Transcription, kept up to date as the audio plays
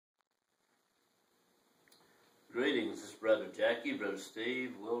Greetings, this is Brother Jackie, Brother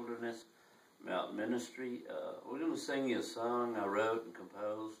Steve, Wilderness Mountain Ministry. We're going to sing you a song I wrote and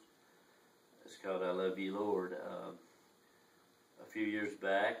composed. It's called I Love You, Lord. A few years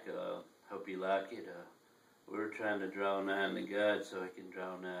back, hope you like it. We were trying to draw nigh to God so He can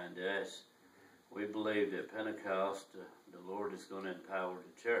draw nigh to us. We believe that Pentecost, the Lord is going to empower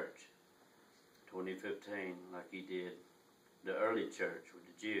the church. 2015, like He did the early church with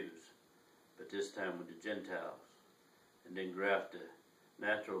the Jews, but this time with the Gentiles, and then graft the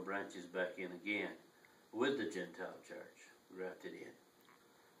natural branches back in again with the Gentile church, grafted in.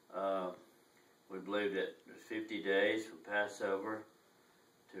 We believe that there's 50 days from Passover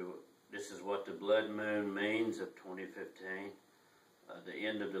to, this is what the blood moon means of 2015, the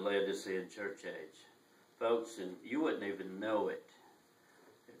end of the Laodicean church age. Folks, and you wouldn't even know it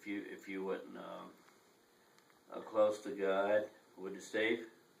if you wasn't close to God, would you, Steve?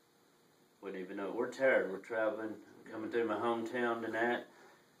 Wouldn't even know it. We're tired. We're traveling, coming through my hometown tonight,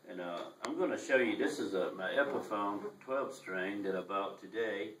 and I'm going to show you. This is my Epiphone 12-string that I bought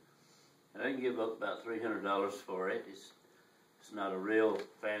today, and I can give up about $300 for it. It's not a real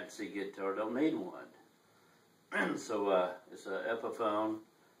fancy guitar. Don't need one. So it's an Epiphone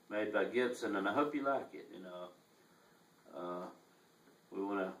made by Gibson, and I hope you like it. We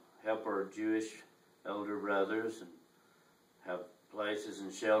want to help our Jewish elder brothers and have places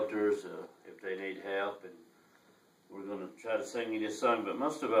and shelters if they need help, and we're going to try to sing you this song. But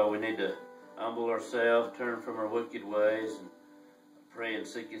most of all, we need to humble ourselves, turn from our wicked ways, and pray and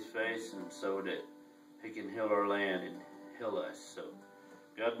seek His face, and so that He can heal our land and heal us. So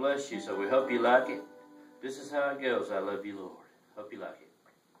God bless you. So we hope you like it. This is how it goes. I love you, Lord. Hope you like it.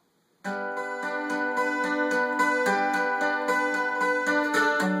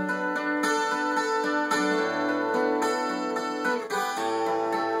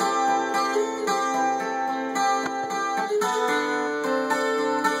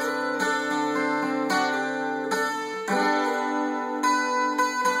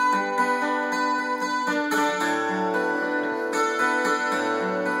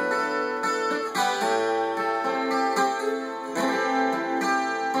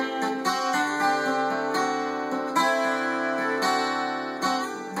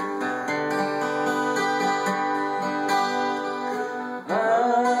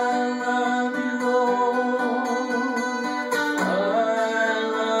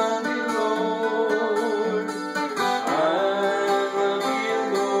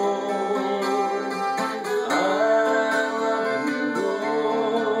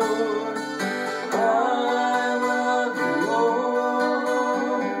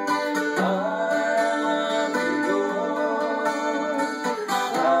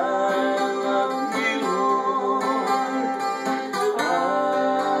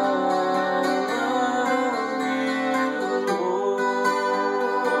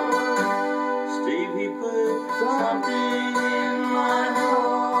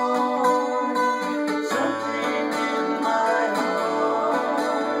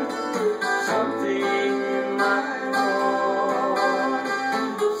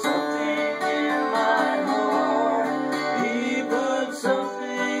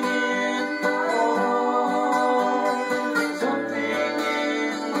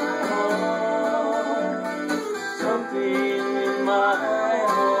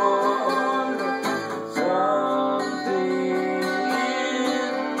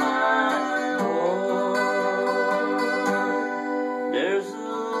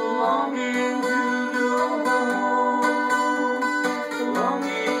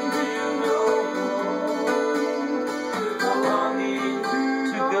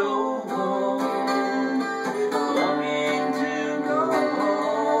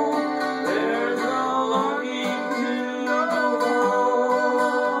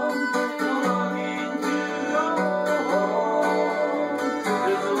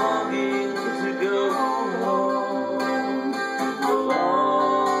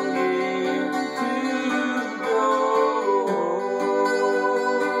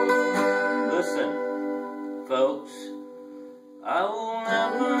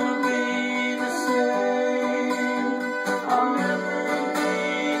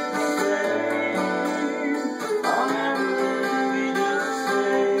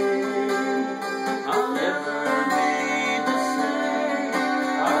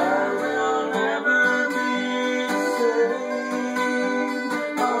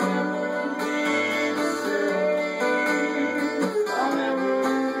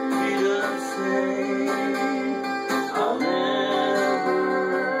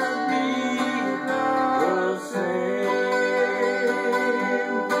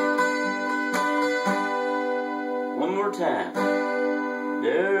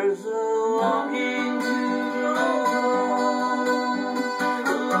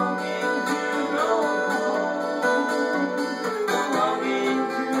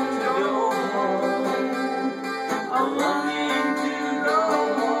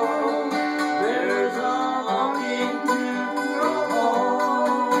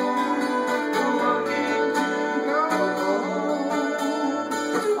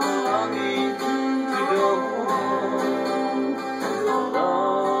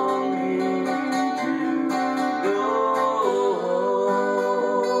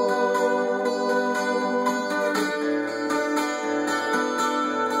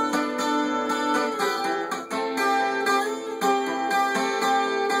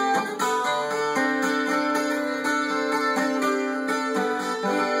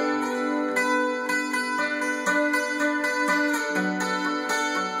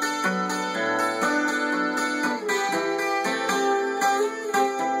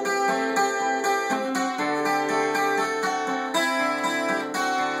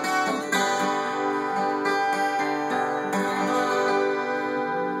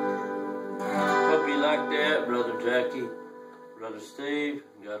 like that, Brother Jackie, Brother Steve.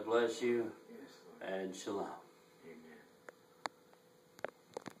 God bless you, and shalom.